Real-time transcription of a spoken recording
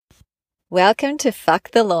Welcome to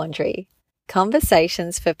Fuck the Laundry,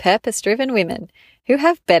 conversations for purpose-driven women who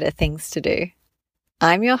have better things to do.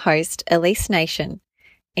 I'm your host, Elise Nation,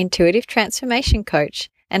 intuitive transformation coach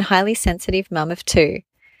and highly sensitive mum of two,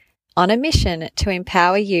 on a mission to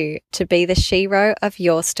empower you to be the shero of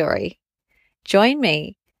your story. Join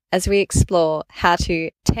me as we explore how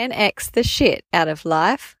to 10x the shit out of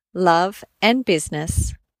life, love, and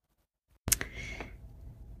business.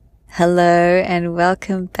 Hello and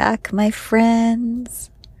welcome back, my friends.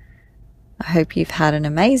 I hope you've had an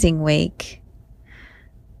amazing week,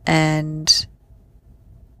 and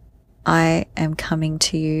I am coming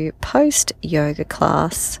to you post yoga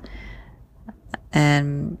class,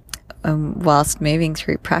 and whilst moving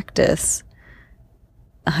through practice,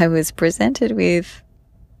 I was presented with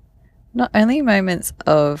not only moments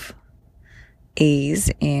of ease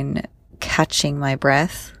in catching my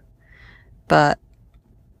breath, but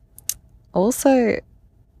also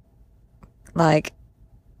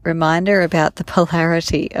reminder about the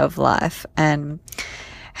polarity of life and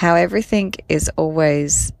how everything is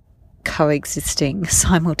always coexisting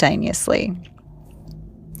simultaneously.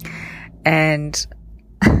 And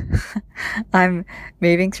I'm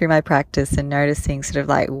moving through my practice and noticing sort of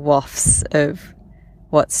like wafts of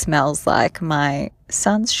what smells like my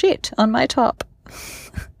son's shit on my top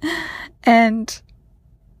and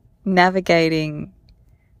navigating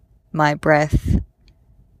my breath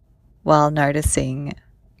while noticing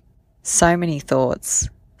so many thoughts,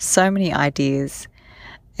 so many ideas,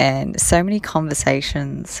 and so many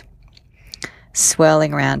conversations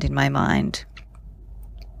swirling around in my mind.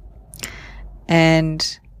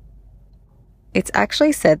 And it's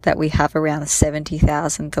actually said that we have around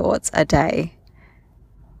 70,000 thoughts a day.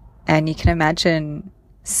 And you can imagine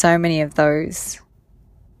so many of those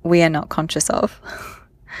we are not conscious of.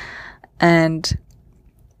 And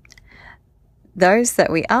those that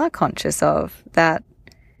we are conscious of, that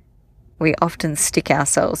we often stick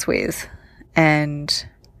ourselves with, and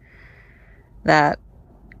that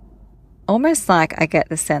almost like I get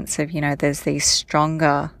the sense of, there's these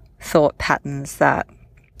stronger thought patterns that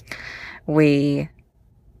we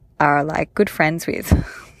are like good friends with.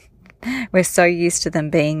 We're so used to them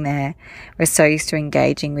being there. We're so used to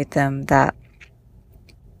engaging with them that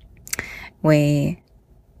we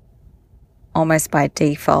almost by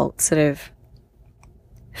default sort of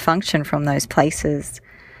function from those places,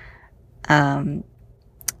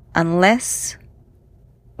 unless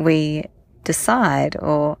we decide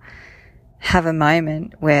or have a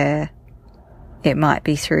moment where it might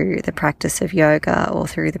be through the practice of yoga or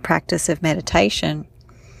through the practice of meditation,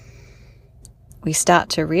 we start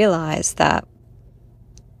to realize that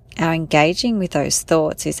our engaging with those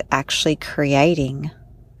thoughts is actually creating.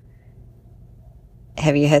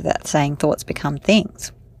 Have you heard that saying, thoughts become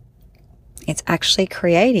things? It's actually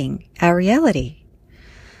creating our reality.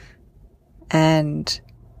 And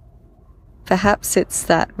perhaps it's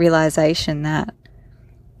that realization that,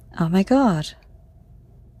 oh my God,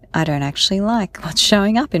 I don't actually like what's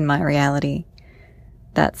showing up in my reality.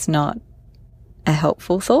 That's not a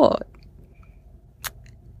helpful thought.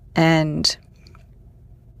 And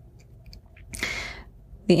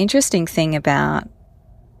the interesting thing about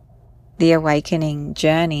the awakening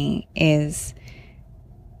journey is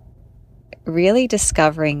really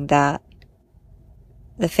discovering that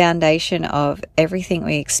the foundation of everything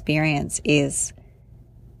we experience is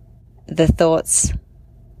the thoughts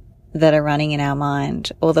that are running in our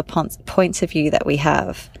mind, or the points of view that we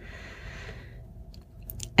have.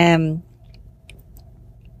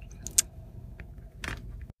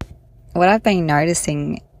 What I've been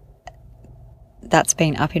noticing that's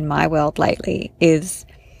been up in my world lately is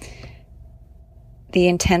the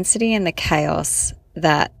intensity and the chaos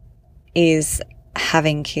that is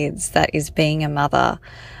having kids, that is being a mother.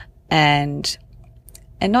 And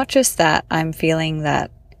not just that, I'm feeling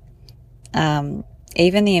that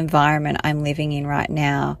even the environment I'm living in right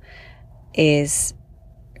now is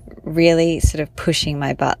really sort of pushing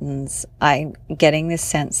my buttons. I'm getting this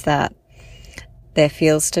sense that there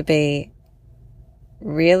feels to be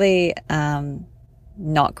really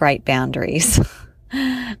not great boundaries.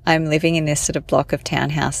 I'm living in this sort of block of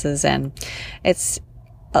townhouses, and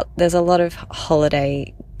there's a lot of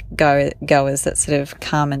holiday goers that sort of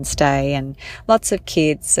come and stay, and lots of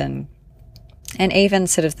kids, and even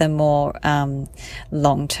sort of the more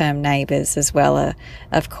long-term neighbours as well are,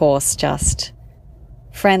 of course, just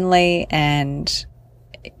friendly, and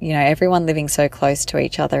everyone living so close to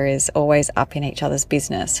each other is always up in each other's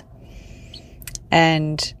business.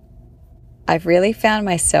 And I've really found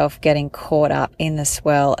myself getting caught up in the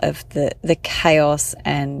swirl of the chaos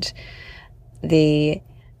and the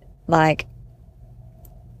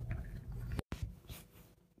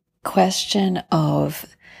question of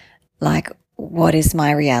like, what is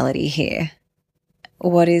my reality here?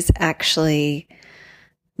 What is actually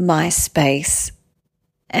my space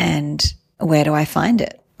and where do I find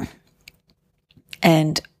it?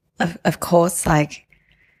 And of course, like,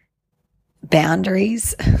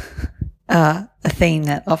 boundaries are a theme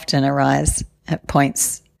that often arise at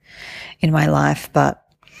points in my life, but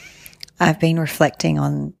I've been reflecting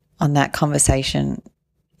on that conversation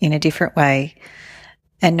in a different way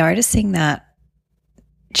and noticing that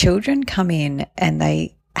children come in and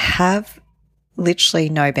they have literally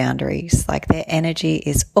no boundaries. Like, their energy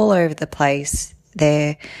is all over the place.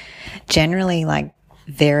 They're generally like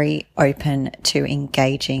very open to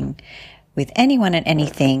engaging with anyone and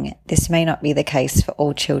anything. This may not be the case for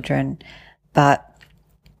all children, but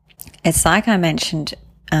it's like I mentioned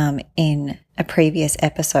in a previous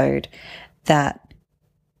episode, that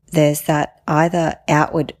there's that either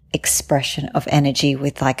outward expression of energy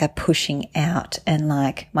with like a pushing out, and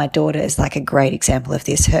like my daughter is like a great example of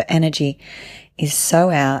this. Her energy is so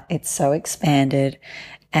out, it's so expanded,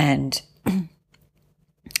 and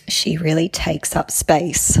she really takes up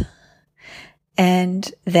space. And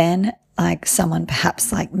then like someone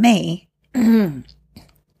perhaps like me who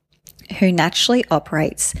naturally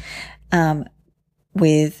operates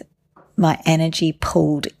with my energy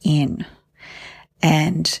pulled in,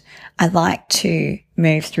 and I like to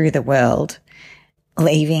move through the world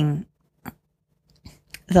leaving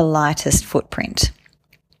the lightest footprint.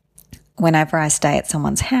 Whenever I stay at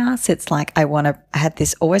someone's house, it's like always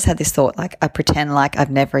had this thought, like I pretend like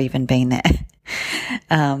I've never even been there.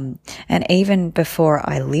 And even before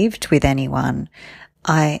I lived with anyone,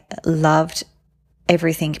 I loved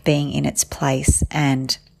everything being in its place,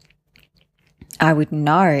 and I would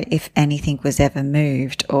know if anything was ever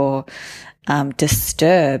moved or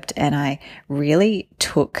disturbed. And I really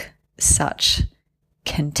took such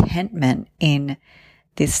contentment in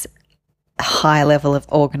this high level of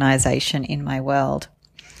organization in my world.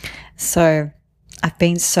 So I've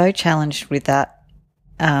been so challenged with that,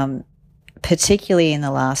 particularly in the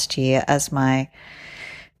last year, as my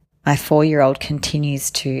 4-year-old continues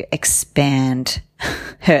to expand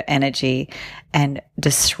her energy and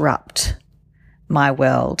disrupt my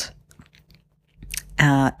world,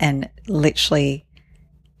 and literally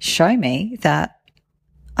show me that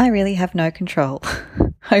I really have no control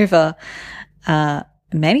over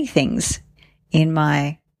many things in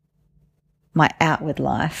my outward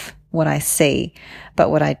life, what I see. But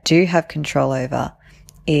what I do have control over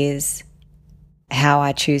is how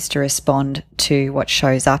I choose to respond to what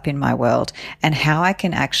shows up in my world, and how I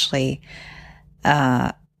can actually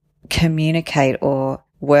communicate or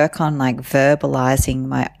work on like verbalizing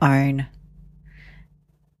my own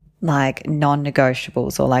like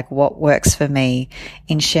non-negotiables, or like what works for me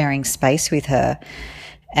in sharing space with her.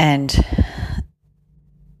 And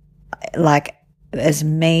like, as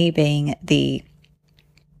me being the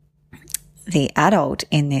adult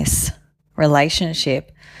in this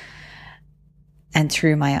relationship, and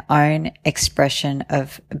through my own expression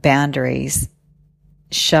of boundaries,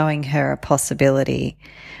 showing her a possibility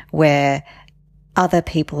where other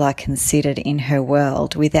people are considered in her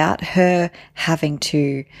world without her having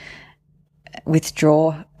to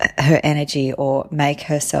withdraw her energy or make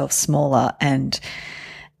herself smaller and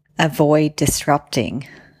avoid disrupting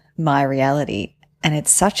my reality. And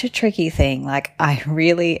it's such a tricky thing. Like, I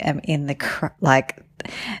really am in the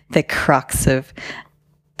crux of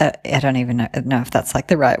I don't even know if that's like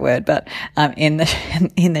the right word, but in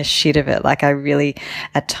the shit of it. Like, I really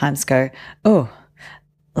at times go, oh,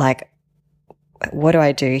 like, what do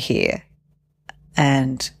I do here?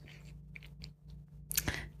 And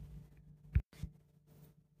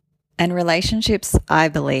relationships, I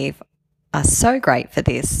believe, are so great for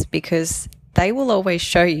this, because they will always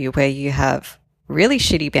show you where you have really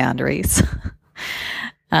shitty boundaries,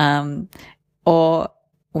 or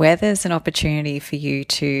where there's an opportunity for you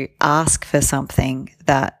to ask for something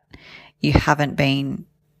that you haven't been,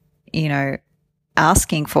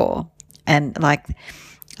 asking for. And like,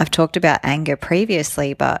 I've talked about anger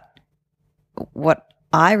previously, but what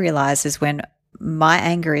I realize is when my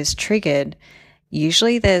anger is triggered,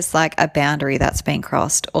 usually there's like a boundary that's been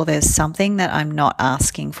crossed, or there's something that I'm not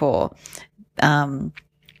asking for.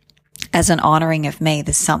 As an honoring of me,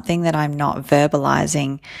 there's something that I'm not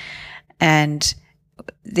verbalizing. And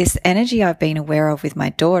this energy I've been aware of with my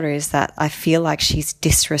daughter is that I feel like she's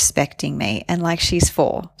disrespecting me, and like, she's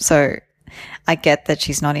 4. So I get that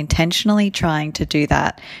she's not intentionally trying to do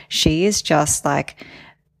that. She is just like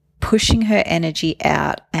pushing her energy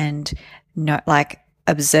out and like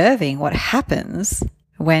observing what happens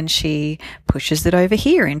when she pushes it over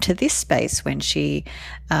here into this space, when she,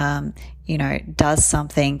 does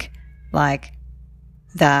something like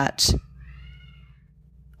that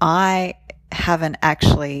I haven't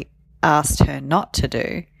actually asked her not to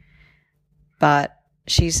do, but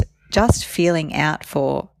she's just feeling out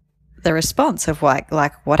for the response of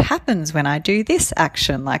like what happens when I do this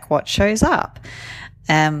action, like what shows up.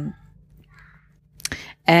 And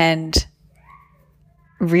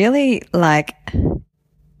really like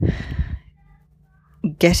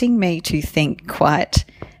getting me to think quite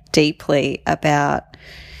deeply about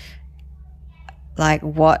like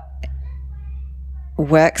what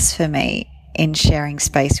works for me in sharing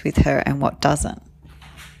space with her and what doesn't.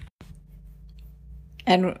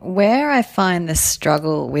 And where I find the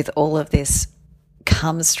struggle with all of this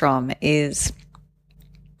comes from is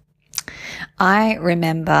I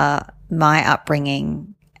remember my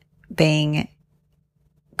upbringing being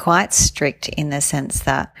quite strict in the sense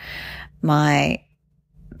that my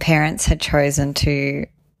parents had chosen to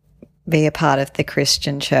be a part of the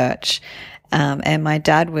Christian church, and my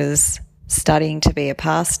dad was studying to be a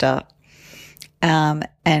pastor,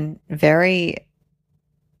 and very,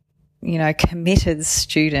 committed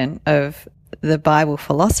student of the Bible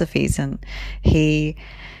philosophies, and he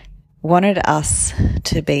wanted us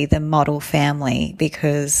to be the model family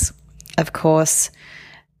because, of course,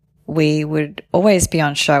 we would always be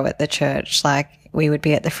on show at the church. Like, we would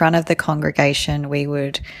be at the front of the congregation. We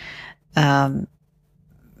would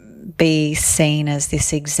be seen as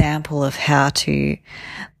this example of how to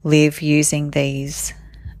live using these,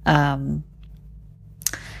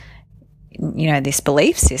 this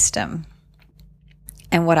belief system.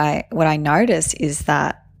 And what I notice is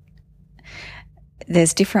that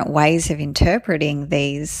there's different ways of interpreting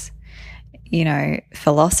these,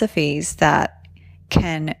 philosophies that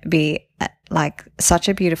can be like such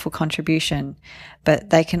a beautiful contribution, but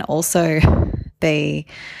they can also be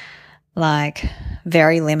like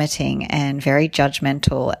very limiting and very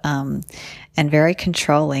judgmental, and very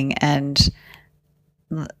controlling. And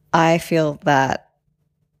I feel that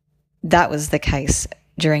was the case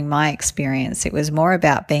during my experience. It was more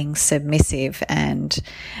about being submissive and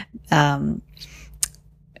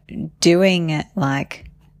doing like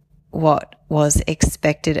what was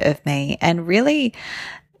expected of me, and really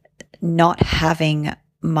not having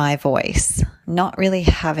my voice, not really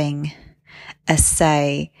having a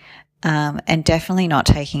say, and definitely not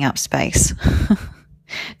taking up space.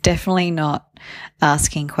 Definitely not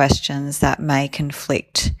asking questions that may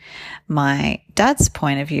conflict my dad's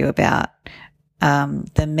point of view about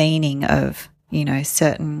the meaning of,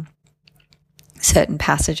 certain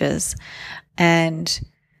passages. And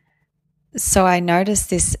so I noticed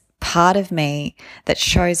this part of me that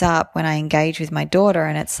shows up when I engage with my daughter,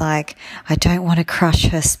 and it's like, I don't want to crush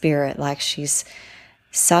her spirit. Like, she's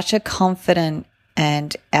such a confident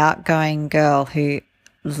and outgoing girl who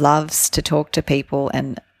loves to talk to people,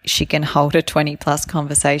 and she can hold a 20 plus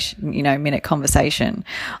minute conversation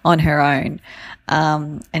on her own.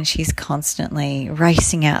 And she's constantly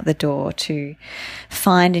racing out the door to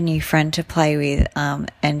find a new friend to play with.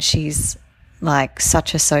 And she's like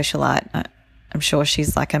such a socialite. I'm sure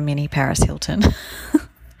she's like a mini Paris Hilton.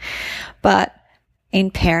 But in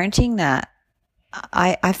parenting that,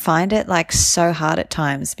 I find it like so hard at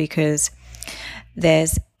times, because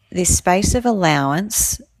there's this space of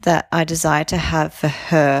allowance that I desire to have for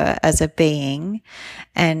her as a being,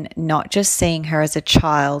 and not just seeing her as a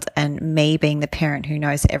child and me being the parent who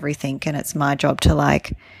knows everything, and it's my job to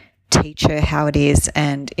like teach her how it is,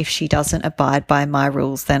 and if she doesn't abide by my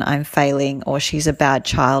rules, then I'm failing, or she's a bad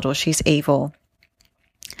child, or she's evil.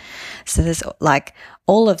 So there's like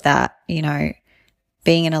all of that,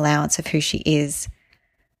 being an allowance of who she is,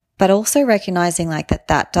 but also recognizing like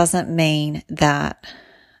that doesn't mean that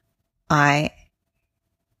I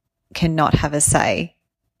cannot have a say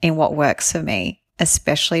in what works for me,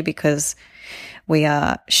 especially because we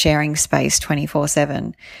are sharing space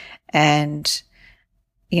 24/7. And,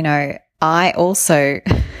 I also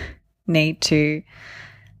need to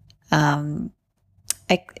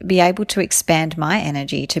be able to expand my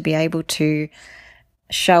energy, to be able to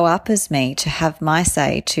show up as me, to have my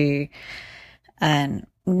say, to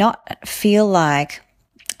not feel like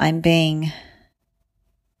I'm being,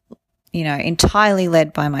 entirely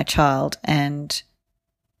led by my child, and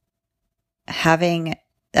having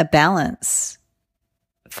a balance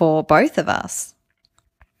for both of us.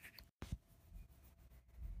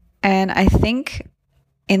 And I think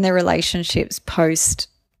in the relationships post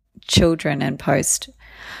children and post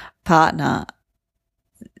partner,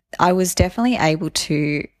 I was definitely able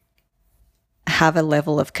to have a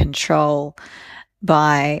level of control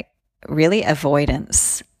by really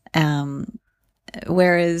avoidance.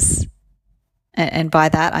 Whereas, and by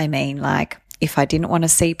that I mean, like, if I didn't want to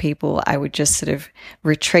see people, I would just sort of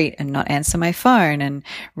retreat and not answer my phone. And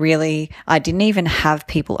really, I didn't even have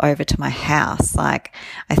people over to my house. Like,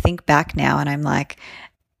 I think back now and I'm like,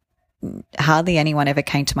 hardly anyone ever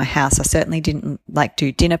came to my house. I certainly didn't like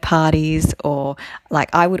do dinner parties, or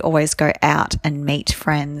like I would always go out and meet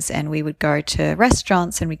friends, and we would go to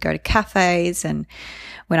restaurants and we'd go to cafes. And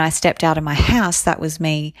when I stepped out of my house, that was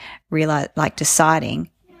me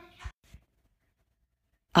deciding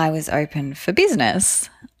I was open for business,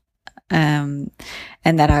 and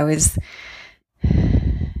that I was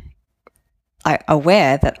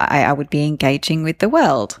aware that I would be engaging with the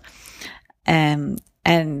world. And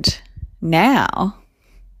now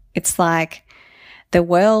it's like the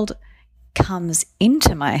world comes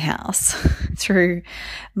into my house through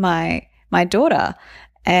my daughter.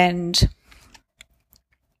 And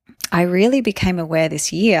I really became aware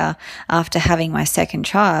this year after having my second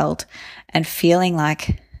child and feeling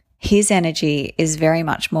like his energy is very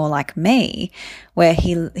much more like me, where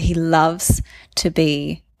he loves to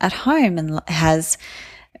be at home and has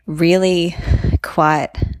really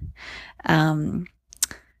quite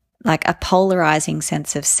like a polarizing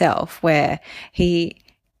sense of self, where he,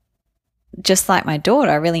 just like my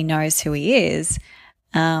daughter, really knows who he is,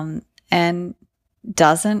 and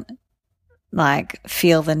doesn't like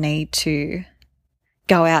feel the need to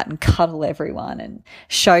go out and cuddle everyone and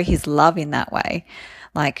show his love in that way.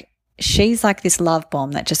 Like, she's like this love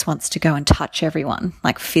bomb that just wants to go and touch everyone.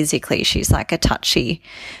 Like, physically, she's like a touchy,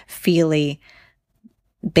 feely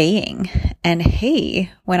being. And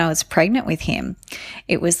when I was pregnant with him,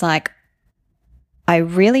 it was like I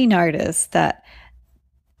really noticed that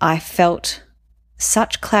I felt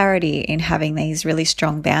such clarity in having these really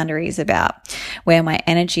strong boundaries about where my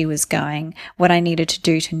energy was going, what I needed to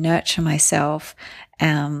do to nurture myself,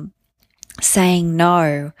 saying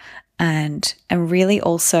no, and really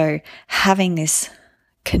also having this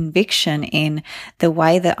conviction in the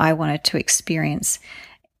way that I wanted to experience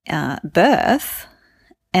birth,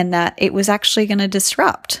 and that it was actually going to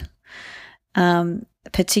disrupt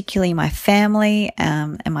particularly my family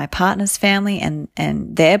and my partner's family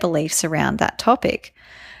and their beliefs around that topic.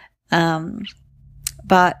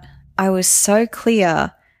 But I was so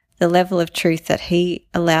clear the level of truth that he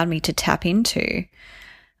allowed me to tap into.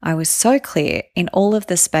 I was so clear in all of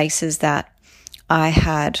the spaces that I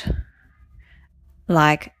had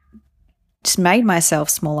like just made myself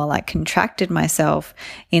smaller, like contracted myself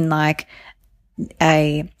in like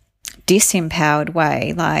a disempowered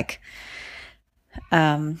way, like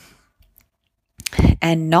and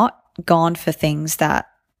not gone for things that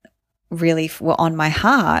really were on my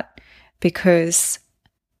heart, because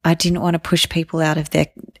I didn't want to push people out of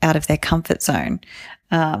their comfort zone.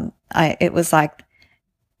 It was like,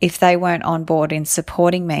 if they weren't on board in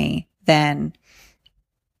supporting me, then,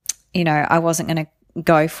 you know, I wasn't going to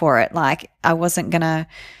go for it. Like, I wasn't going to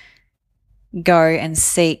go and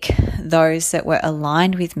seek those that were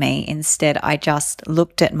aligned with me. Instead, I just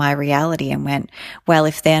looked at my reality and went, well,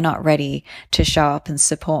 if they're not ready to show up and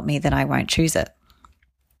support me, then I won't choose it.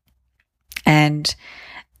 And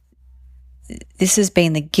this has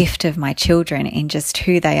been the gift of my children in just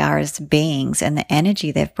who they are as beings and the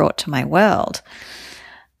energy they've brought to my world.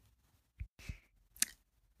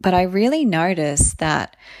 But I really noticed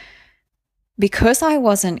that because I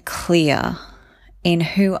wasn't clear in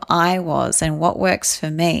who I was and what works for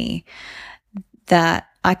me, that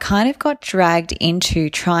I kind of got dragged into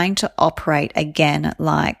trying to operate again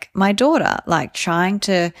like my daughter, like trying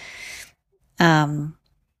to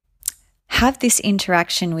have this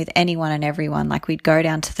interaction with anyone and everyone. Like, we'd go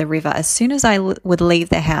down to the river. As soon as I would leave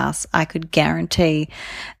the house, I could guarantee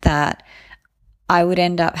that I would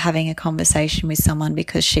end up having a conversation with someone,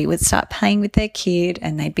 because she would start playing with their kid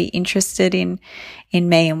and they'd be interested in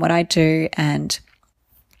me and what I do. And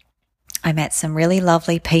I met some really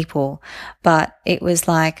lovely people, but it was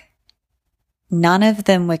like none of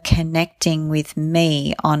them were connecting with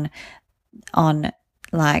me on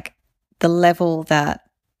like the level that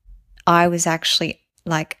I was actually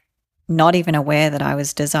like not even aware that I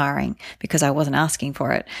was desiring, because I wasn't asking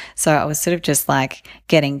for it. So I was sort of just like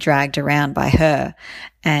getting dragged around by her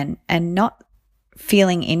and not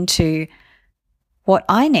feeling into what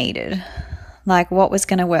I needed, like what was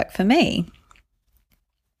going to work for me.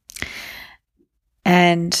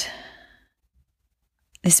 And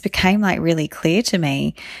this became like really clear to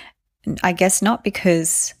me, I guess not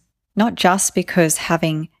just because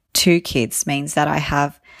having two kids means that I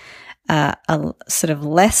have a sort of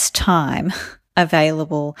less time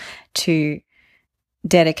available to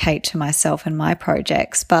dedicate to myself and my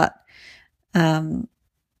projects, but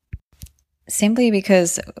Simply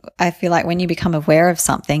because I feel like when you become aware of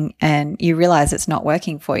something and you realize it's not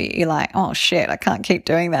working for you, you're like, oh shit, I can't keep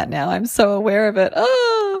doing that now. I'm so aware of it.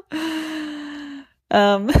 Oh,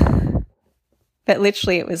 but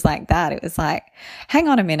literally it was like that. It was like, hang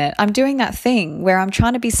on a minute. I'm doing that thing where I'm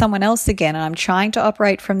trying to be someone else again, and I'm trying to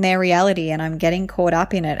operate from their reality, and I'm getting caught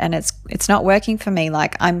up in it, and it's not working for me.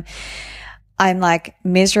 Like I'm like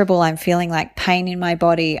miserable. I'm feeling like pain in my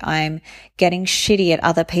body. I'm getting shitty at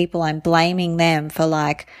other people. I'm blaming them for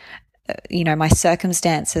like, my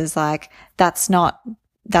circumstances. Like that's not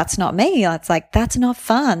me. It's like, that's not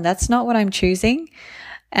fun. That's not what I'm choosing.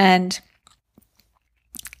 And,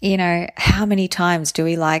 how many times do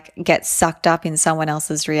we like get sucked up in someone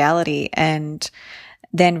else's reality and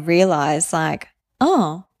then realize like,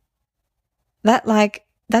 oh, that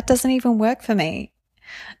doesn't even work for me.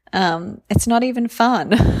 It's not even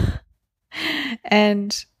fun.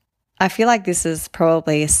 And I feel like this is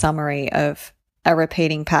probably a summary of a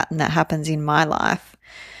repeating pattern that happens in my life,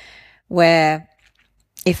 where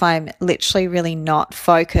if I'm literally really not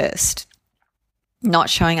focused,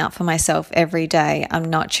 not showing up for myself every day, I'm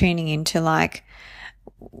not tuning into like,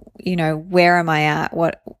 where am I at?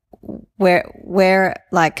 Where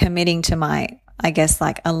like committing to my, I guess,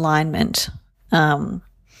 like alignment, and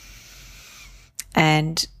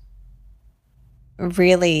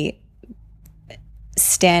really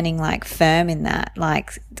standing like firm in that,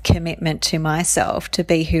 like commitment to myself to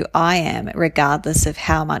be who I am, regardless of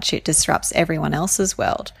how much it disrupts everyone else's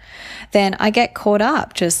world, then I get caught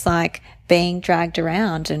up just like being dragged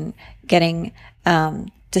around and getting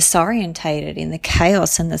disorientated in the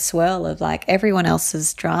chaos and the swirl of like everyone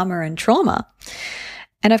else's drama and trauma.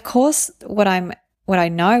 And of course, what I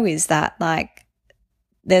know is that like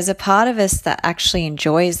there's a part of us that actually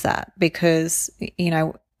enjoys that, because,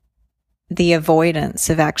 the avoidance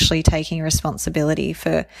of actually taking responsibility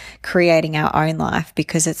for creating our own life,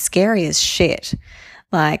 because it's scary as shit.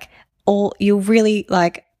 Like you'll really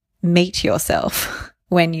like meet yourself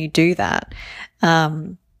when you do that.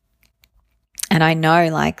 And I know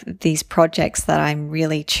like these projects that I'm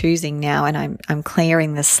really choosing now, and I'm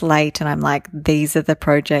clearing the slate, and I'm like, these are the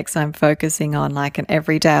projects I'm focusing on. Like, and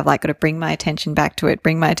every day I've like got to bring my attention back to it.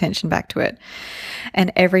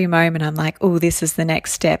 And every moment I'm like, oh, this is the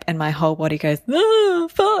next step. And my whole body goes, oh,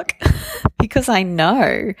 fuck. Because I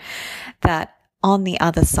know that on the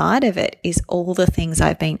other side of it is all the things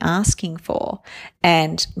I've been asking for.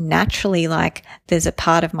 And naturally, like, there's a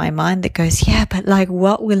part of my mind that goes, yeah, but like,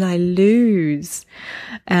 what will I lose?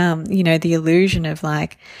 The illusion of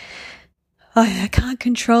like, oh, I can't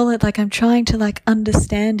control it. Like, I'm trying to like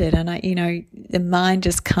understand it. And the mind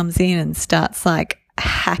just comes in and starts like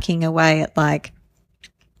hacking away at like,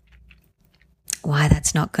 why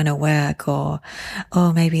that's not going to work, or,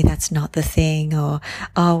 oh, maybe that's not the thing, or,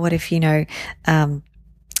 oh, what if,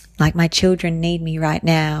 like my children need me right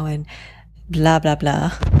now, and blah, blah,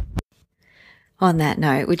 blah. On that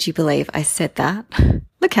note, would you believe I said that?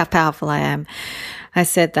 Look how powerful I am. I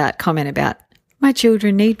said that comment about my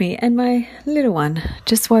children need me, and my little one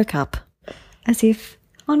just woke up as if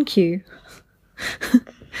on cue.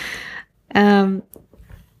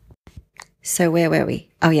 So where were we?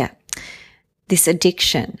 Oh, yeah. This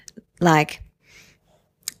addiction, like,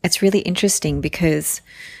 it's really interesting because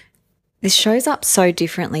this shows up so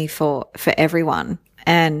differently for everyone.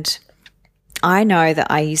 And I know that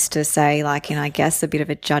I used to say, like, in, I guess, a bit of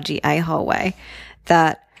a judgy a-hole way,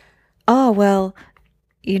 that, oh, well,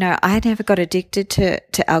 I never got addicted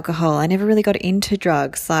to alcohol. I never really got into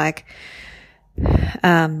drugs. Like,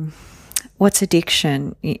 what's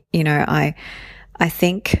addiction? I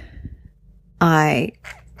think I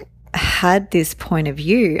had this point of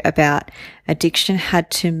view about addiction had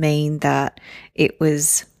to mean that it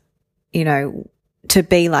was, to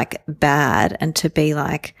be like bad and to be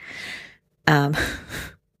like,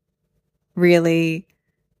 really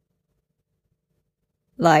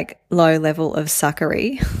like low level of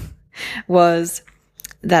suckery was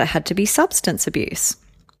that it had to be substance abuse.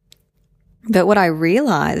 But what I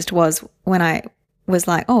realized was when I was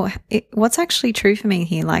like, oh, what's actually true for me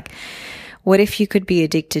here? Like, what if you could be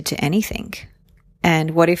addicted to anything?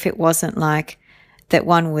 And what if it wasn't like that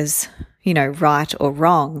one was, right or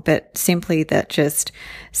wrong, but simply that just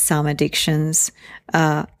some addictions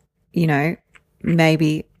are,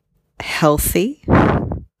 maybe healthy.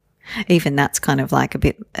 Even that's kind of like a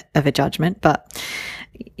bit of a judgment, but,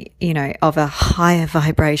 of a higher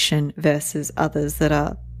vibration versus others that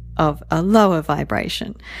are of a lower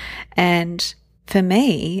vibration. And for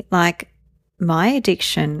me, like, my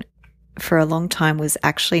addiction for a long time was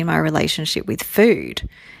actually my relationship with food.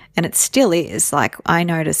 And it still is. Like, I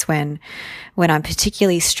notice when I'm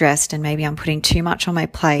particularly stressed and maybe I'm putting too much on my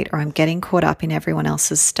plate or I'm getting caught up in everyone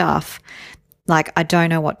else's stuff, like I don't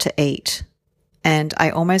know what to eat. And I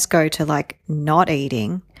almost go to like not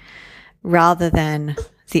eating rather than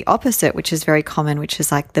the opposite, which is very common, which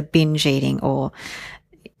is like the binge eating or,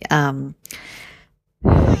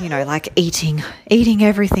 like eating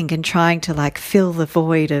everything and trying to like fill the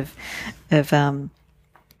void of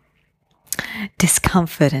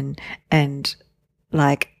discomfort and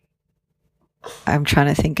like, I'm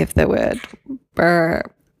trying to think of the word,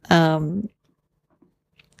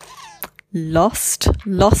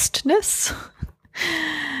 lostness,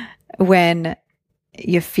 when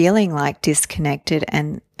you're feeling like disconnected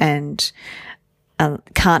and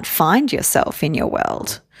can't find yourself in your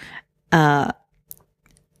world.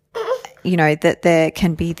 That there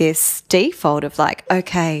can be this default of like,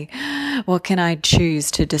 okay, what can I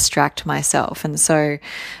choose to distract myself? And so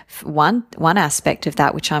one aspect of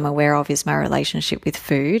that, which I'm aware of, is my relationship with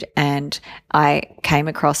food. And I came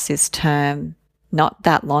across this term not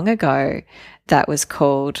that long ago that was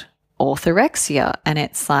called orthorexia. And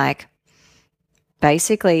it's like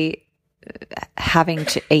basically having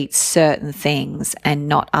to eat certain things and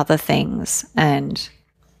not other things. And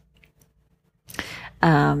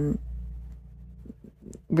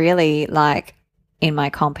really, like in my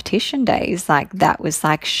competition days, like that was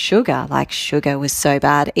like sugar was so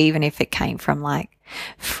bad, even if it came from like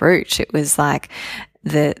fruit. It was like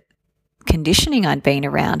the conditioning I'd been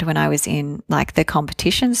around when I was in like the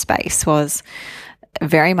competition space was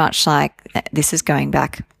very much like, this is going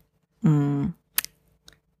back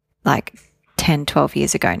like 10, 12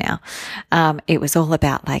 years ago now. It was all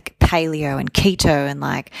about like paleo and keto and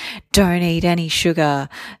like, don't eat any sugar,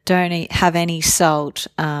 have any salt,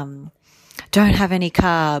 don't have any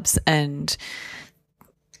carbs. And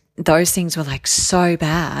those things were like so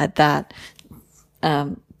bad that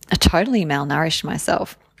I totally malnourished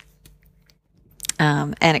myself.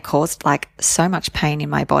 And it caused like so much pain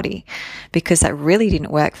in my body because that really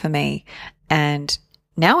didn't work for me. And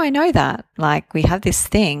now I know that, like, we have this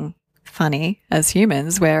thing, funny as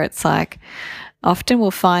humans, where it's like often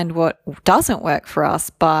we'll find what doesn't work for us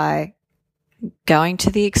by going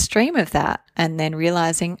to the extreme of that and then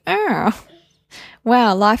realizing, oh,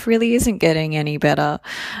 wow, life really isn't getting any better.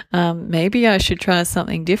 Maybe I should try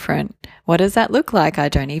something different. What does that look like? I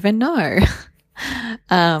don't even know.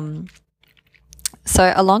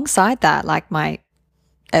 So alongside that, like my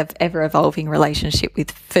ever-evolving relationship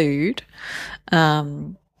with food,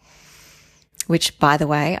 which, by the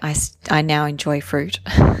way, I now enjoy fruit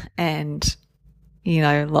and,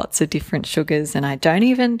 lots of different sugars, and I don't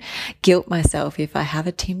even guilt myself if I have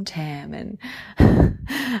a Tim Tam. And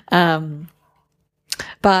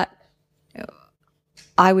but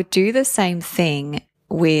I would do the same thing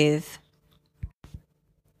with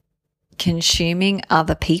consuming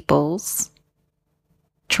other people's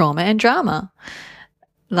trauma and drama.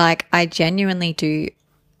 Like, I genuinely do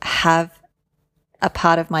have a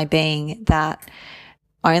part of my being that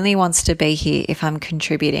only wants to be here if I'm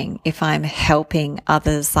contributing, if I'm helping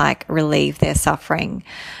others like relieve their suffering.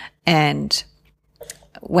 And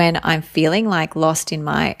when I'm feeling like lost in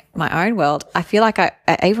my own world, I feel like I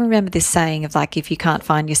even remember this saying of like, if you can't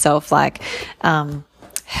find yourself, like,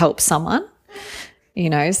 help someone,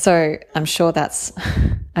 so I'm sure that's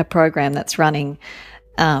a program that's running,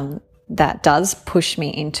 that does push me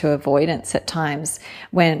into avoidance at times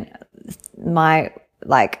when my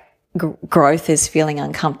growth is feeling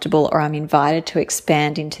uncomfortable, or I'm invited to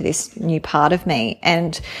expand into this new part of me.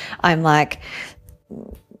 And I'm like,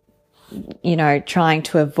 trying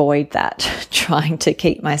to avoid that, trying to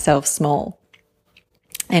keep myself small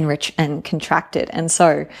and rich and contracted. And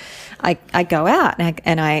so I go out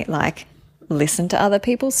and I like listen to other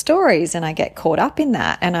people's stories and I get caught up in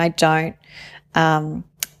that. And I don't,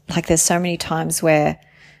 there's so many times where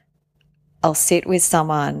I'll sit with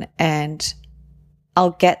someone and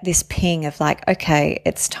I'll get this ping of like, okay,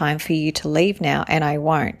 it's time for you to leave now. And I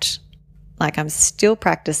won't. Like, I'm still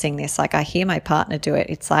practicing this. Like, I hear my partner do it.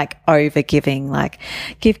 It's like over giving, like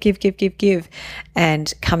give.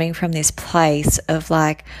 And coming from this place of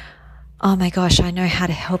like, oh my gosh, I know how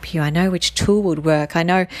to help you. I know which tool would work. I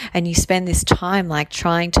know. And you spend this time like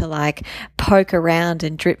trying to like poke around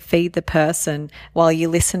and drip feed the person while you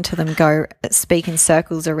listen to them go speak in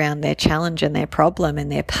circles around their challenge and their problem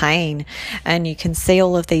and their pain. And you can see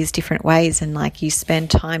all of these different ways. And like, you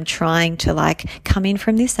spend time trying to like come in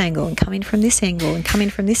from this angle and come in from this angle and come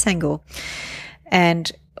in from this angle.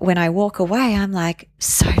 And when I walk away, I'm like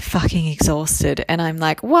so fucking exhausted. And I'm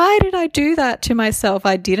like, why did I do that to myself?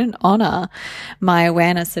 I didn't honor my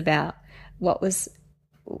awareness about what was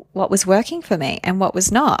what was working for me and what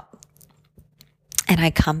was not. And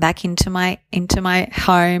I come back into my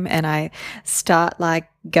home and I start like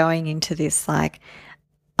going into this like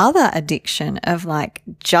other addiction of like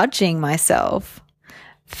judging myself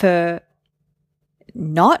for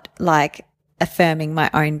not like affirming my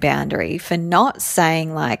own boundary, for not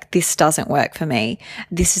saying like, this doesn't work for me.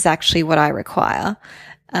 This is actually what I require.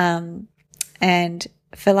 And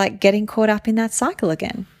for like getting caught up in that cycle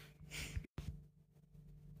again.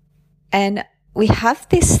 And we have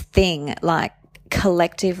this thing like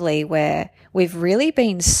collectively where we've really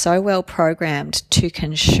been so well programmed to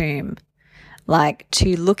consume, like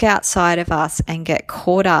to look outside of us and get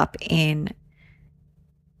caught up in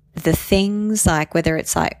the things, like whether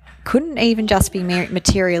it's like, couldn't even just be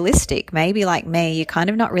materialistic. Maybe like me, you're kind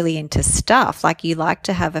of not really into stuff. Like you like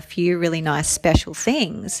to have a few really nice special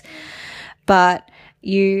things, but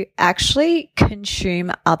you actually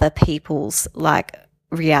consume other people's like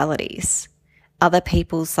realities, other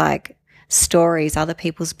people's like stories, other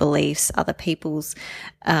people's beliefs, other people's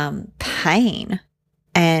pain,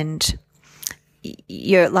 and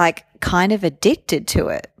you're like kind of addicted to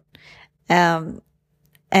it.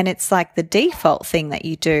 And it's like the default thing that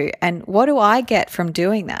you do. And what do I get from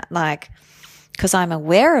doing that? Like, because I'm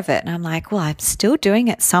aware of it and I'm like, well, I'm still doing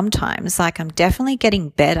it sometimes. Like I'm definitely getting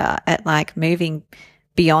better at like moving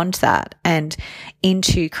beyond that and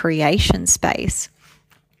into creation space.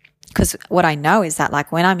 Because what I know is that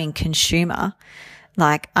like when I'm in consumer,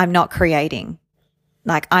 like I'm not creating.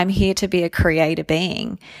 Like I'm here to be a creator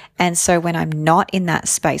being. And so when I'm not in that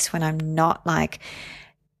space, when I'm not like,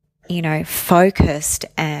 you know, focused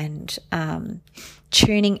and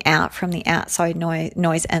tuning out from the outside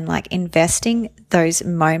noise and like investing those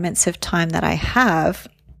moments of time that I have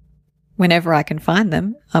whenever I can find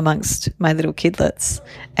them amongst my little kidlets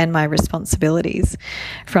and my responsibilities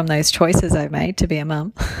from those choices I've made to be a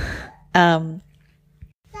mum. I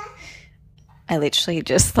literally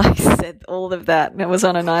just like said all of that and it was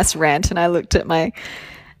on a nice rant and I looked at my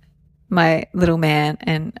little man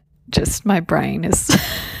and just my brain is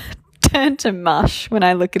turned to mush when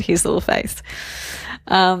I look at his little face.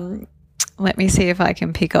 Let me see if I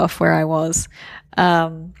can pick off where I was.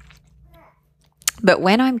 But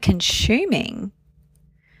when I'm consuming,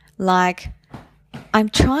 like I'm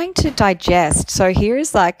trying to digest. So here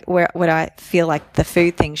is like where I feel like the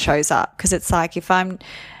food thing shows up, because it's like if I'm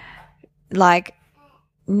like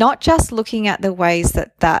not just looking at the ways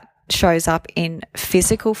that shows up in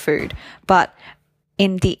physical food, but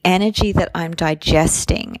in the energy that I'm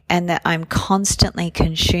digesting and that I'm constantly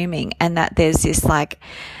consuming, and that there's this like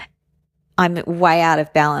I'm way out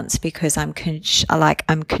of balance because I'm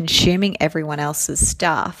consuming everyone else's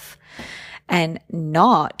stuff and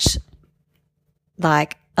not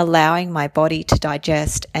like allowing my body to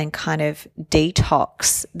digest and kind of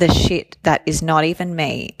detox the shit that is not even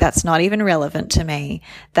me, that's not even relevant to me,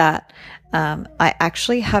 that I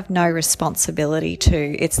actually have no responsibility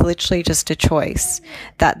to. It's literally just a choice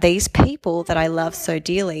that these people that I love so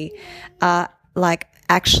dearly are like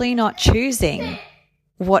actually not choosing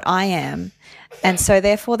what I am. And so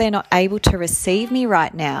therefore they're not able to receive me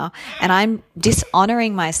right now. And I'm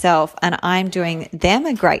dishonoring myself and I'm doing them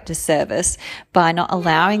a great disservice by not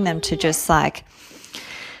allowing them to just like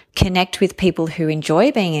connect with people who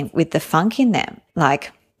enjoy being with the funk in them,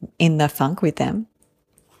 like in the funk with them.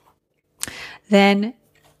 Then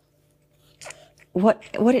what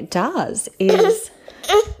it does is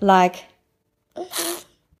like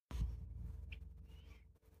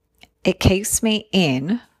it keeps me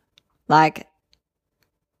in like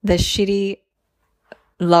the shitty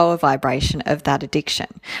lower vibration of that addiction.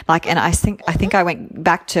 Like, and I think I went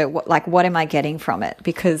back to what am I getting from it?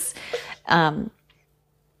 Because I'm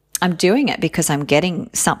doing it because I'm getting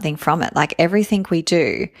something from it. Like everything we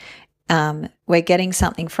do, we're getting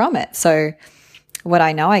something from it. So what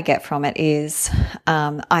I know I get from it is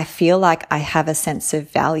I feel like I have a sense of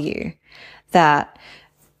value that,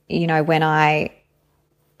 you know, when I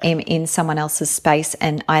am in someone else's space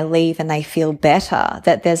and I leave and they feel better,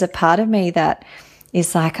 that there's a part of me that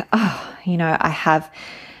is like, oh, you know,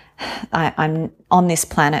 I'm on this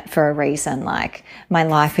planet for a reason. Like my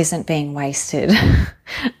life isn't being wasted.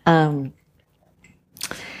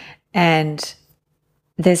 And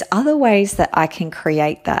there's other ways that I can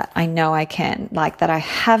create that. I know I can, like that I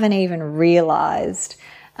haven't even realized.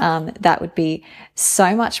 That would be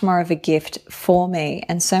so much more of a gift for me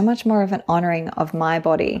and so much more of an honoring of my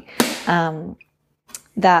body,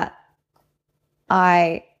 that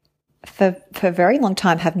I, for a very long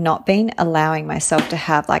time, have not been allowing myself to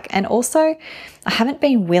have, like, and also I haven't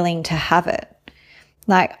been willing to have it.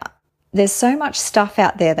 Like, there's so much stuff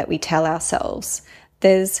out there that we tell ourselves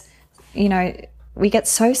there's, you know, we get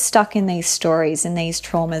so stuck in these stories and these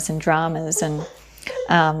traumas and dramas, and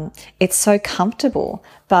it's so comfortable.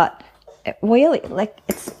 But really, like,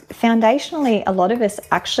 it's foundationally, a lot of us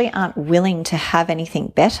actually aren't willing to have anything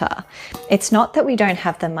better. It's not that we don't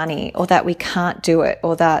have the money or that we can't do it,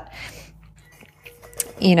 or that,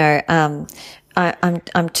 you know,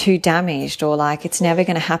 I'm too damaged, or like it's never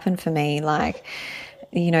going to happen for me. Like,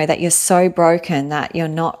 you know, that you're so broken that you're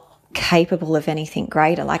not capable of anything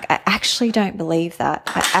greater. Like, I actually don't believe that.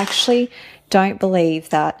 I actually don't believe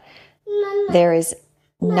that there is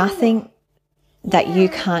nothing that you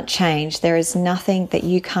can't change. There is nothing that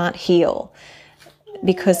you can't heal,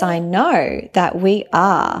 because I know that we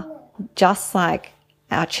are just like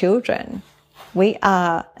our children. We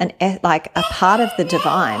are like a part of the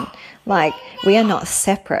divine. Like, we are not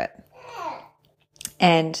separate.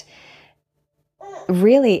 And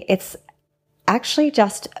really, it's actually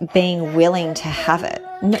just being willing to have it.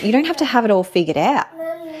 You don't have to have it all figured out.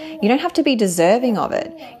 You don't have to be deserving of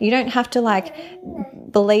it. You don't have to like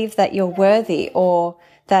believe that you're worthy, or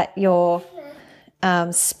that you're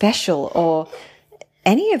special, or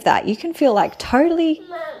any of that. You can feel like totally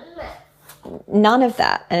none of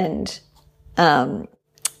that, and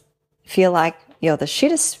feel like you're the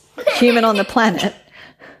shittest human on the planet.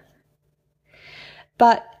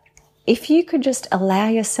 But if you could just allow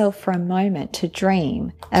yourself for a moment to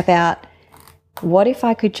dream about, what if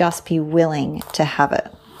I could just be willing to have it?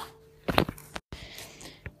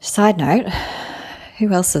 Side note,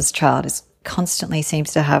 who else's child constantly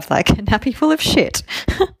seems to have like a nappy full of shit?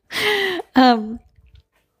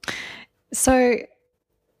 So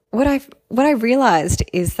what I realized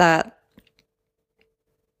is that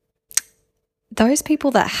those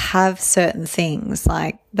people that have certain things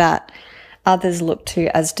like that others look to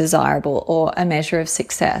as desirable or a measure of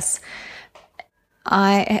success,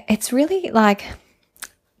 it's really like,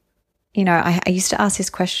 you know, I used to ask this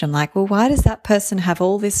question, like, well, why does that person have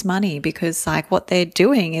all this money? Because like what they're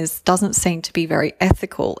doing doesn't seem to be very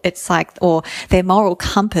ethical. It's like, or their moral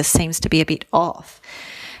compass seems to be a bit off.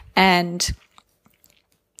 And,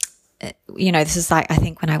 you know, this is like, I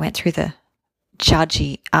think when I went through the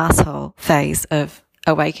judgy asshole phase of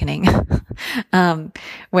awakening,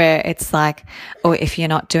 where it's like, or if you're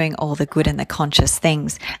not doing all the good and the conscious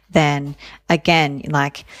things, then again,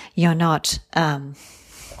 like you're not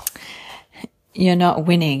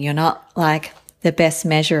winning. You're not like the best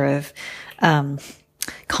measure of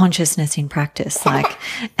consciousness in practice. Like,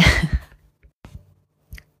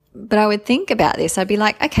 but I would think about this. I'd be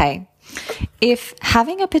like, okay, if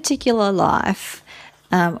having a particular life,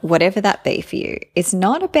 whatever that be for you, it's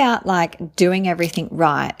not about like doing everything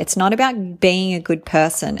right. It's not about being a good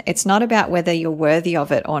person. It's not about whether you're worthy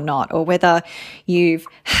of it or not, or whether you've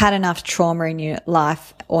had enough trauma in your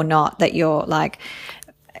life or not, that you're like,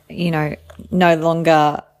 you know, no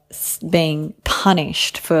longer being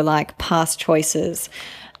punished for like past choices.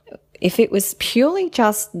 If it was purely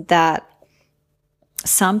just that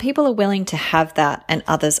some people are willing to have that and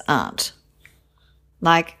others aren't,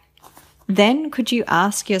 like, then could you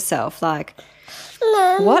ask yourself, like,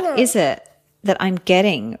 what is it that I'm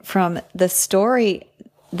getting from the story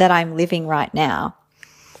that I'm living right now?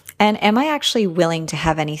 And am I actually willing to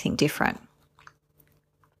have anything different?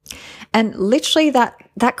 And literally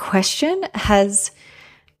that question has,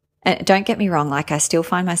 and don't get me wrong, like I still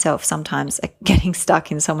find myself sometimes getting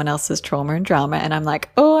stuck in someone else's trauma and drama, and I'm like,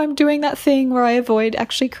 oh, I'm doing that thing where I avoid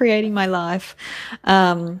actually creating my life.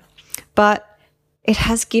 But it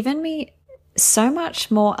has given me so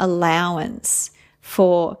much more allowance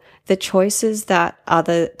for the choices that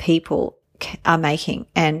other people are making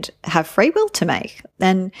and have free will to make.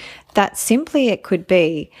 And that simply it could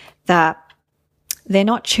be that they're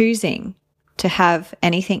not choosing to have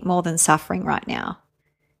anything more than suffering right now.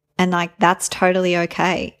 And like, that's totally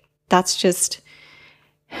okay. That's just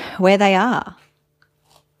where they are.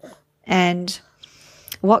 And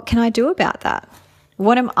what can I do about that?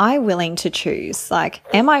 What am I willing to choose? Like,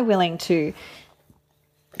 am I willing to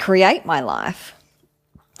create my life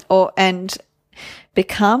and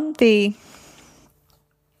become the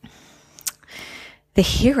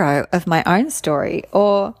hero of my own story?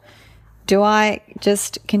 Or do I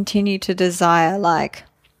just continue to desire, like,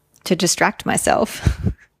 to distract myself?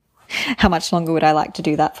 How much longer would I like to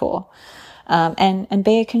do that for? And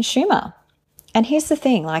be a consumer. And here's the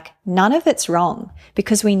thing, like, none of it's wrong,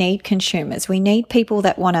 because we need consumers. We need people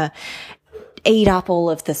that want to eat up all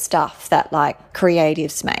of the stuff that like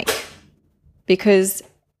creatives make, because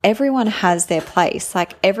everyone has their place.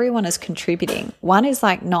 Like everyone is contributing. One is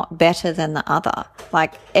like not better than the other.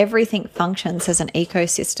 Like everything functions as an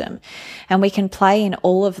ecosystem, and we can play in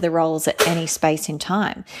all of the roles at any space in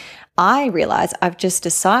time. I realize I've just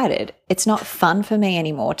decided it's not fun for me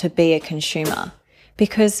anymore to be a consumer,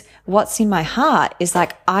 because what's in my heart is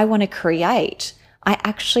like, I want to create. I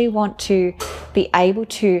actually want to be able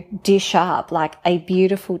to dish up like a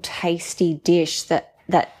beautiful, tasty dish that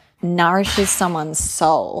nourishes someone's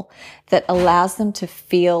soul, that allows them to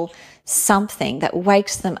feel something, that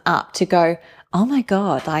wakes them up to go, oh my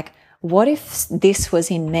God, like what if this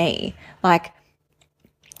was in me? Like,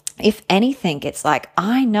 if anything, it's like,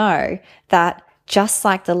 I know that just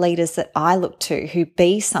like the leaders that I look to who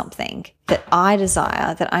be something that I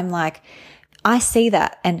desire, that I'm like, I see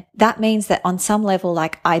that. And that means that on some level,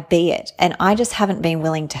 like I be it. And I just haven't been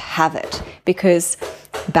willing to have it, because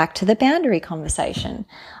back to the boundary conversation,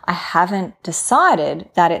 I haven't decided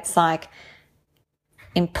that it's like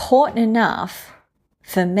important enough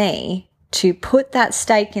for me to put that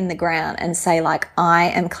stake in the ground and say like, I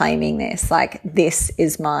am claiming this, like this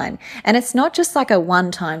is mine. And it's not just like a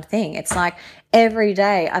one-time thing. It's like every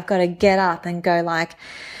day I've got to get up and go like,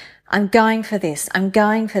 I'm going for this. I'm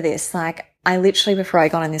going for this. Like I literally, before I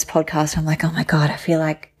got on this podcast, I'm like, oh my God, I feel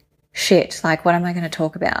like shit. Like what am I going to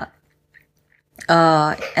talk about?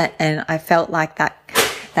 And I felt like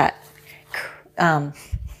that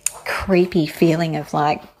creepy feeling of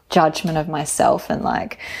like judgment of myself, and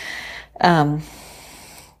like,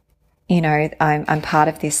 you know, I'm part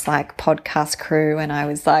of this like podcast crew, and I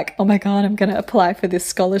was like, oh my God, I'm going to apply for this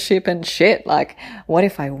scholarship and shit. Like, what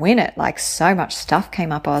if I win it? Like so much stuff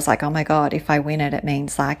came up. I was like, oh my God, if I win it, it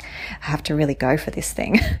means like I have to really go for this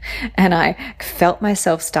thing. And I felt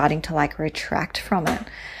myself starting to like retract from it.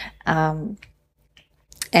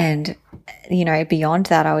 And, you know, beyond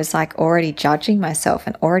that, I was like already judging myself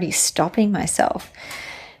and already stopping myself,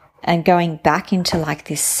 and going back into like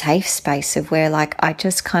this safe space of where like I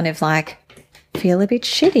just kind of like feel a bit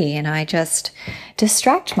shitty, and I just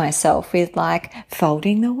distract myself with like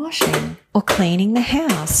folding the washing or cleaning the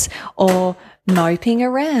house or moping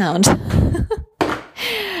around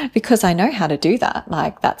because I know how to do that.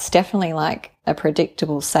 Like that's definitely like a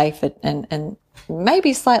predictable, safe and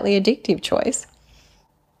maybe slightly addictive choice.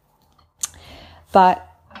 But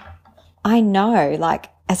I know, like,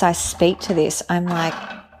 as I speak to this, I'm like,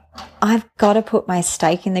 I've got to put my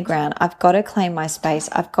stake in the ground. I've got to claim my space.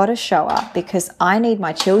 I've got to show up, because I need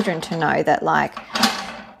my children to know that like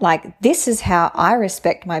this is how I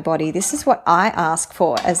respect my body. This is what I ask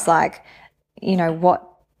for as like, you know, what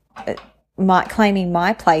claiming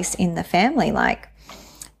my place in the family. Like,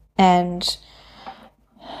 and,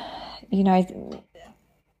 you know,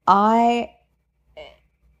 I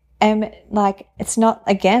am like, it's not,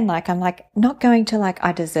 again, like I'm like not going to like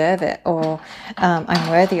I deserve it or I'm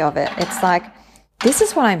worthy of it. It's like, this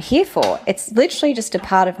is what I'm here for. It's literally just a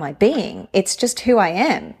part of my being. It's just who I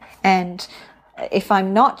am. And if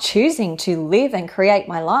I'm not choosing to live and create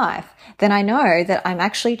my life, then I know that I'm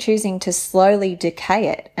actually choosing to slowly decay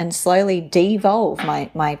it and slowly devolve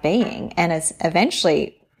my being. And as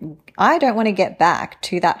eventually, I don't want to get back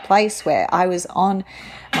to that place where I was on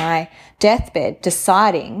my deathbed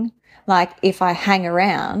deciding like if I hang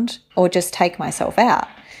around or just take myself out.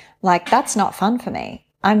 Like that's not fun for me.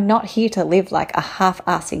 I'm not here to live like a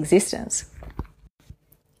half-ass existence.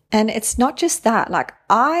 And it's not just that, like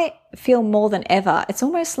I feel more than ever, it's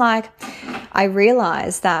almost like I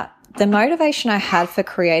realized that the motivation I had for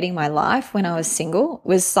creating my life when I was single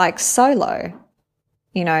was like so low.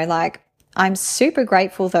 You know, like I'm super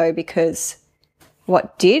grateful though, because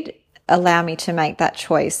what did allow me to make that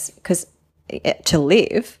choice to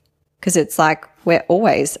live, because it's like we're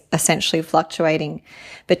always essentially fluctuating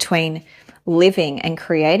between living and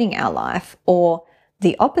creating our life, or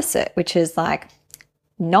the opposite, which is like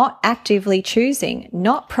not actively choosing,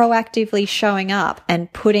 not proactively showing up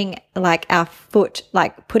and putting like our foot,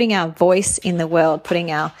 like putting our voice in the world,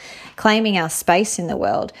 claiming our space in the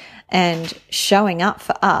world and showing up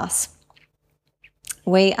for us.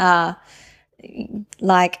 We are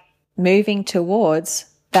like moving towards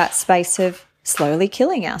that space of slowly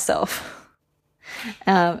killing ourselves.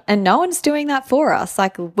 And no one's doing that for us.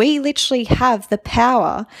 Like we literally have the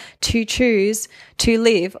power to choose to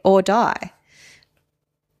live or die.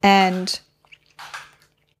 And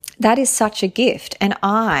that is such a gift. And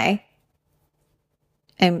I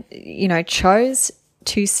am, you know, chose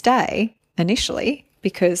to stay initially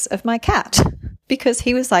because of my cat, because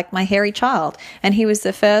he was like my hairy child. And he was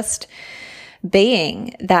the first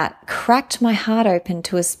being that cracked my heart open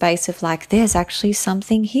to a space of like, there's actually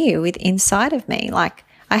something here inside of me. Like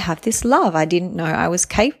I have this love I didn't know I was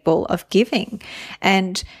capable of giving.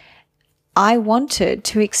 And I wanted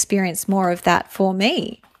to experience more of that for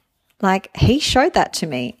me. Like, he showed that to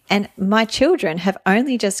me, and my children have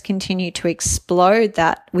only just continued to explode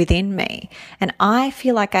that within me. And I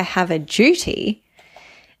feel like I have a duty,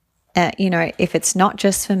 if it's not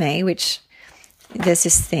just for me, which there's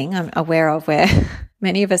this thing I'm aware of where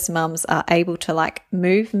many of us mums are able to like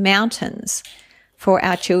move mountains for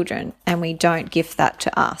our children, and we don't gift that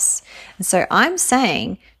to us. And so I'm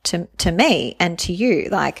saying to me and to you,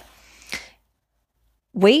 like,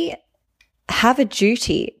 we have a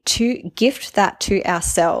duty to gift that to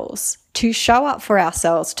ourselves, to show up for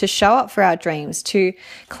ourselves, to show up for our dreams, to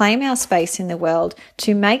claim our space in the world,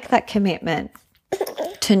 to make that commitment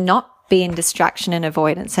to not be in distraction and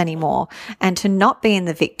avoidance anymore, and to not be in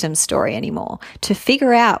the victim story anymore, to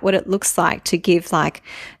figure out what it looks like to give like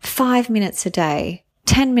 5 minutes a day,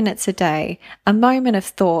 10 minutes a day, a moment of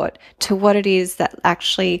thought to what it is that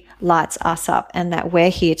actually lights us up and that we're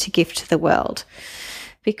here to give to the world.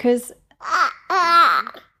 Because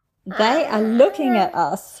they are looking at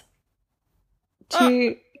us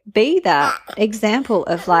to be that example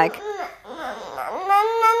of like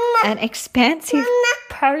an expansive,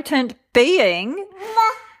 potent being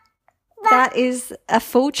that is a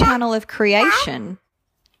full channel of creation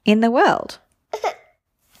in the world.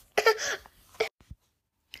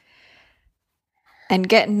 And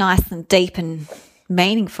getting nice and deep and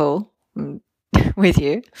meaningful with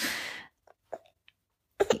you,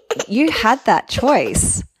 you had that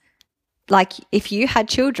choice. Like, if you had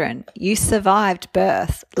children, you survived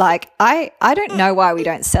birth. Like, I don't know why we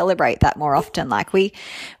don't celebrate that more often. Like,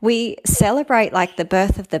 we celebrate like the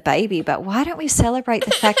birth of the baby, but why don't we celebrate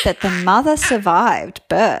the fact that the mother survived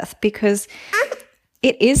birth? Because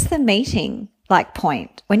it is the meeting like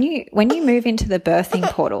point. When you move into the birthing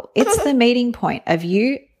portal, it's the meeting point of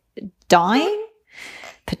you dying,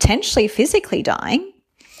 potentially physically dying,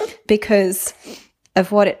 because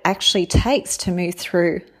of what it actually takes to move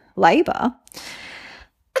through labor,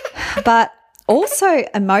 but also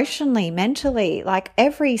emotionally, mentally, like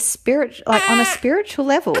every spirit, like on a spiritual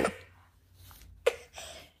level,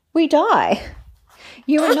 we die.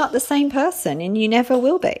 You are not the same person, and you never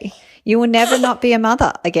will be. You will never not be a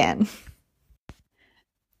mother again.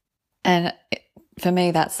 And for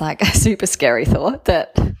me, that's like a super scary thought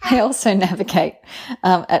that I also navigate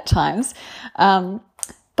at times.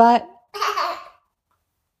 But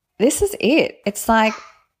this is it. It's like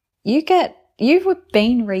you've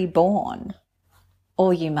been reborn,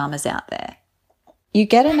 all you mamas out there. You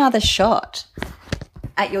get another shot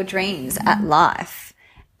at your dreams, at life,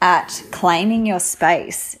 at claiming your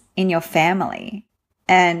space in your family.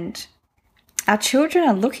 And our children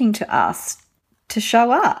are looking to us to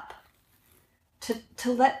show up,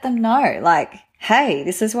 to let them know, like, hey,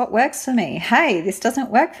 this is what works for me. Hey, this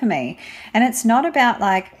doesn't work for me. And it's not about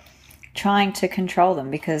like trying to control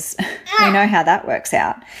them, because we know how that works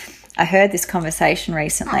out. I heard this conversation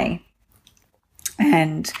recently,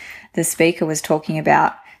 and the speaker was talking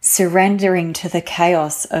about surrendering to the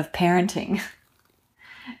chaos of parenting.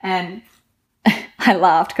 And I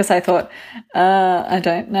laughed because I thought, I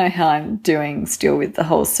don't know how I'm doing still with the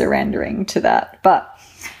whole surrendering to that. But,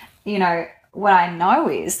 you know, what I know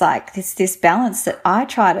is like this balance that I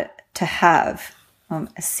try to have,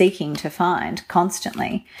 seeking to find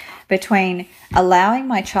constantly, between allowing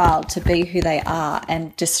my child to be who they are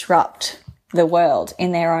and disrupt the world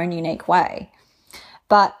in their own unique way,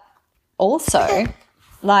 but also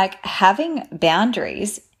like having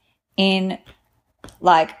boundaries in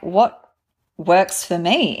like what works for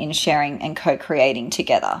me in sharing and co-creating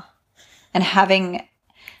together, and having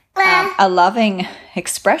a loving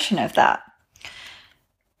expression of that.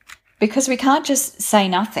 Because we can't just say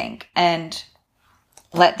nothing and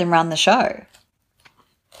let them run the show.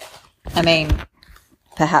 I mean,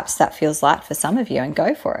 perhaps that feels light for some of you and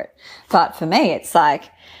go for it. But for me, it's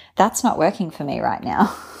like, that's not working for me right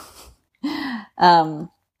now.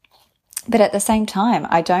 But at the same time,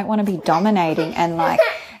 I don't want to be dominating and like,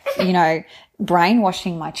 you know,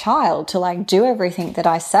 brainwashing my child to like do everything that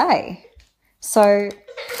I say. So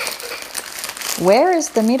where is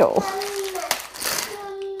the middle?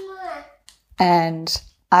 And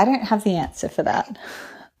I don't have the answer for that.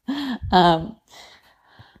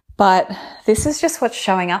 But this is just what's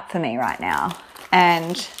showing up for me right now.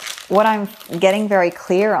 And what I'm getting very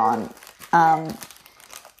clear on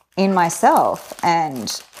in myself.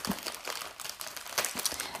 And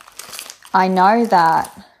I know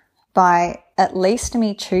that by at least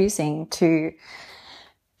me choosing to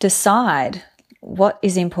decide what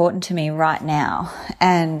is important to me right now,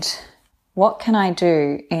 and what can I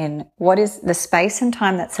do in what is the space and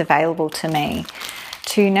time that's available to me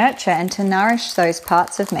to nurture and to nourish those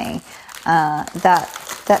parts of me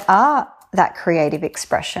that are that creative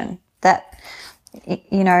expression, that,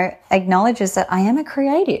 you know, acknowledges that I am a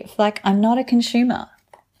creative. Like, I'm not a consumer.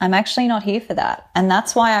 I'm actually not here for that. And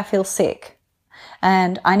that's why I feel sick.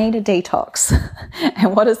 And I need a detox.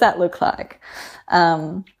 And what does that look like?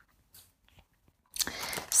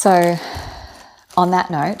 So on that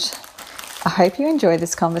note, I hope you enjoy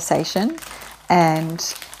this conversation. And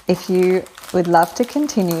if you would love to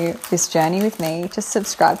continue this journey with me, just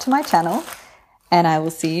subscribe to my channel, and I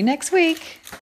will see you next week.